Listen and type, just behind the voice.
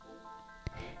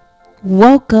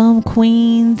Welcome,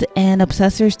 queens and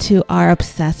obsessors, to our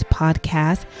Obsessed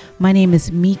podcast. My name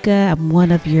is Mika. I'm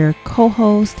one of your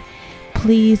co-hosts.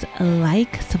 Please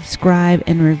like, subscribe,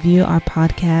 and review our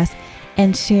podcast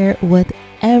and share it with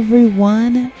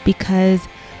everyone because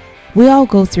we all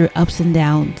go through ups and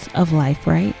downs of life,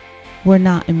 right? We're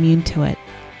not immune to it.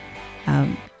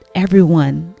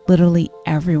 Everyone, literally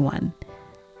everyone,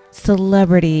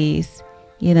 celebrities,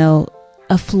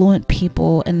 affluent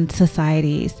people in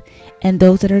societies, and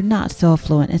those that are not so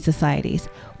affluent in societies.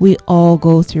 We all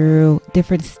go through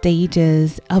different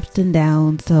stages, ups and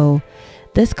downs. So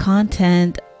this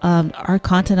content, our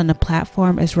content on the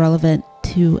platform is relevant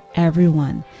to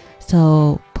everyone.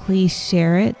 So please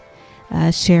share it.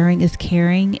 Sharing is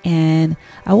caring. And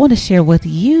I want to share with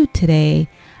you today,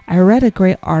 I read a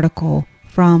great article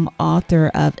from author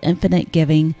of Infinite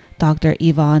Giving, Dr.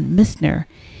 Yvonne Missner.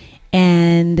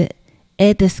 And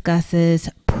it discusses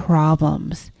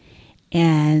problems.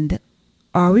 And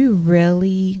are we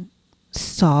really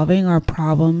solving our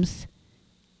problems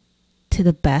to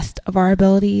the best of our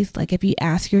abilities? Like, if you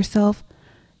ask yourself,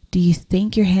 do you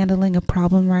think you're handling a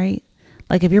problem right?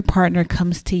 Like, if your partner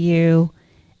comes to you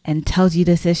and tells you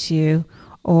this issue,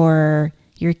 or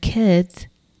your kids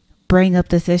bring up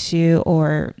this issue,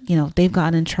 or, they've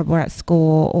gotten in trouble at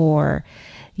school, or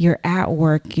you're at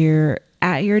work, you're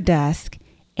at your desk,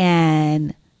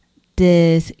 and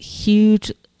this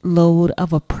huge load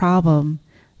of a problem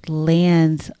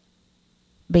lands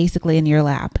basically in your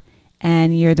lap,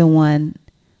 and you're the one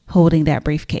holding that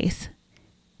briefcase.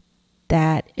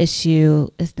 That issue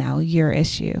is now your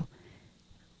issue.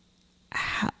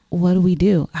 What do we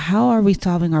do? How are we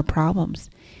solving our problems?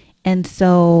 And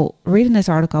so, reading this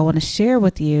article, I want to share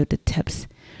with you the tips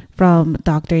from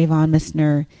Dr. Yvonne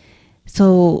Missner.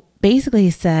 So basically,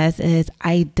 he says is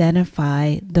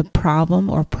identify the problem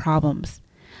or problems.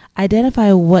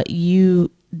 Identify what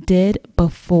you did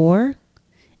before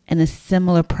in a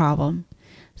similar problem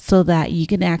so that you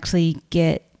can actually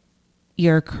get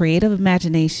your creative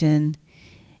imagination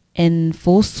in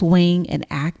full swing and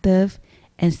active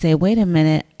and say, wait a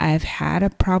minute, I've had a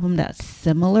problem that's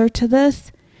similar to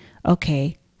this.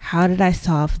 Okay, how did I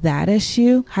solve that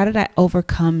issue? How did I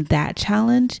overcome that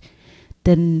challenge?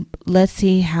 Then let's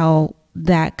see how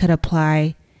that could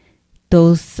apply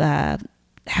those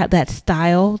how that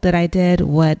style that I did,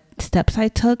 what steps I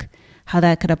took, how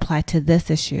that could apply to this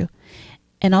issue.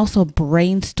 And also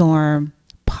brainstorm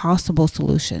possible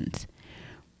solutions.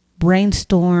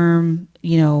 Brainstorm,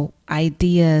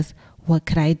 ideas. What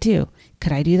could I do?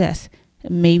 Could I do this?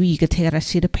 Maybe you could take out a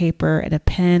sheet of paper and a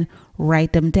pen,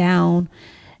 write them down.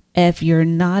 If you're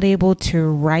not able to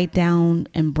write down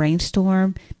and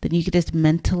brainstorm, then you could just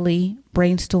mentally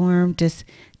brainstorm, just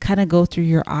kind of go through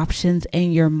your options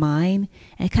in your mind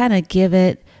and kind of give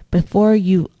it before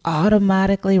you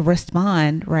automatically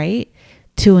respond, right,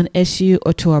 to an issue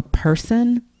or to a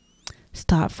person.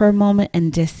 Stop for a moment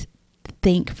and just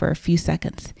think for a few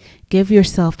seconds. Give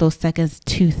yourself those seconds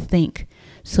to think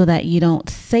so that you don't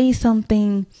say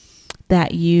something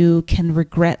that you can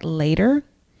regret later.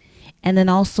 And then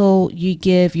also you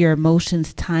give your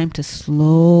emotions time to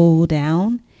slow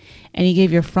down, and you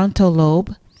give your frontal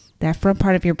lobe, that front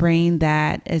part of your brain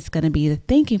that is going to be the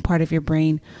thinking part of your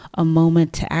brain, a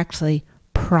moment to actually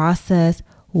process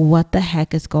what the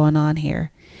heck is going on here.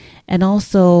 And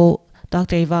also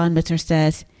Dr. Yvonne Missner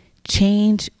says,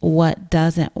 change what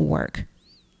doesn't work.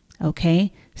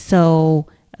 Okay. So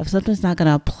if something's not going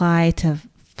to apply to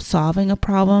solving a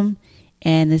problem,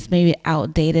 and it's maybe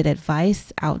outdated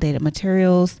advice, outdated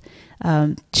materials,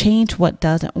 change what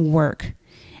doesn't work.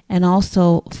 And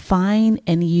also find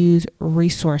and use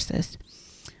resources.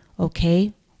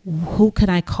 Okay, who can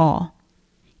I call?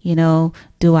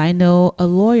 Do I know a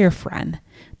lawyer friend?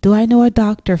 Do I know a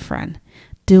doctor friend?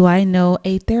 Do I know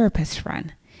a therapist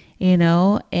friend?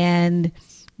 And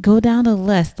go down the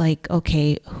list like,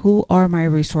 okay, who are my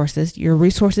resources? Your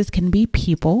resources can be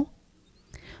people.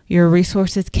 Your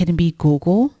resources can be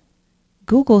Google.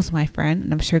 Google's my friend,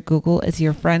 and I'm sure Google is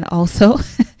your friend also.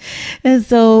 And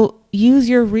so use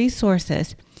your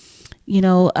resources.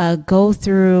 Go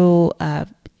through,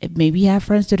 maybe you have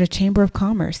friends through the Chamber of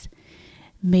Commerce.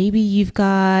 Maybe you've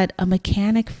got a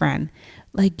mechanic friend.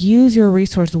 Like, use your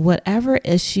resource, whatever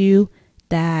issue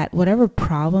whatever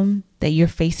problem that you're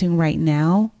facing right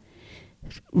now,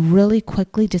 really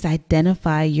quickly just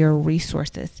identify your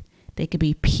resources. They could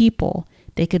be people.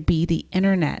 They could be the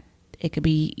internet. It could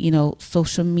be,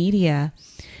 social media.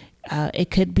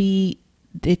 It could be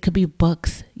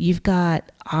books. You've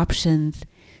got options.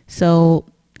 So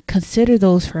consider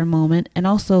those for a moment and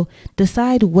also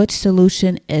decide which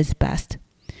solution is best.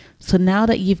 So now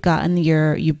that you've gotten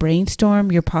you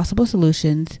brainstorm your possible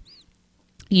solutions,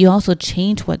 you also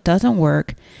change what doesn't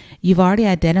work. You've already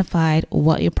identified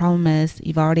what your problem is.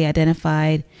 You've already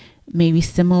identified maybe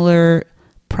similar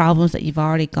problems that you've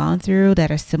already gone through that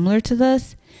are similar to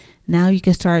this. Now you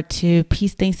can start to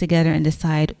piece things together and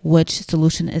decide which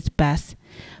solution is best.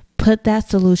 Put that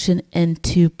solution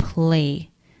into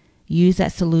play. Use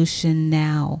that solution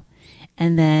now.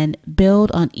 And then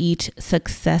build on each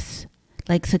successive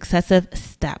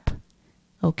step.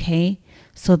 Okay?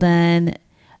 So then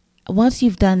once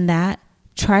you've done that,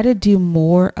 try to do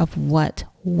more of what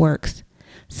works.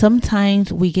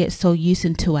 Sometimes we get so used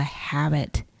into a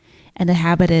habit, and the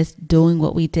habit is doing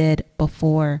what we did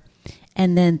before.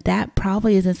 And then that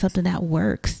probably isn't something that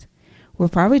works. We're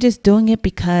probably just doing it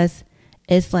because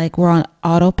it's like we're on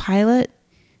autopilot.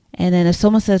 And then if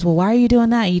someone says, well, why are you doing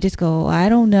that? You just go, I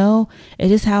don't know. It's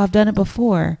just how I've done it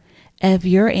before. If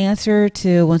your answer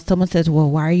to when someone says,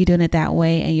 well, why are you doing it that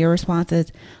way? And your response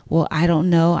is, well, I don't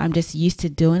know. I'm just used to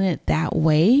doing it that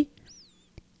way.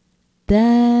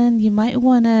 Then you might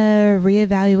want to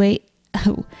reevaluate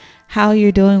how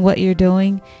you're doing what you're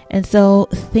doing. And so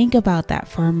think about that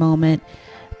for a moment.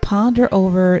 Ponder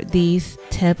over these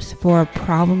tips for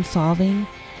problem solving.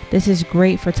 This is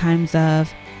great for times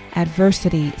of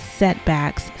adversity,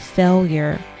 setbacks,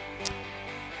 failure.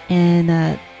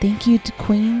 And thank you to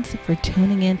Queens for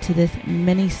tuning into this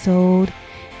Minisode.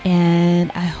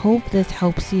 And I hope this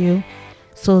helps you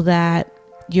so that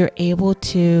you're able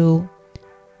to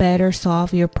better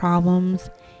solve your problems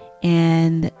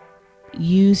and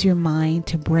use your mind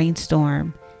to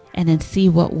brainstorm and then see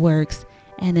what works.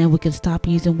 And then we can stop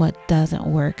using what doesn't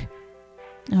work.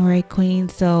 All right, Queen.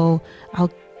 So I'm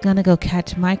going to go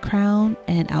catch my crown,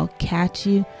 and I'll catch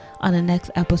you on the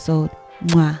next episode.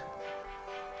 Mwah.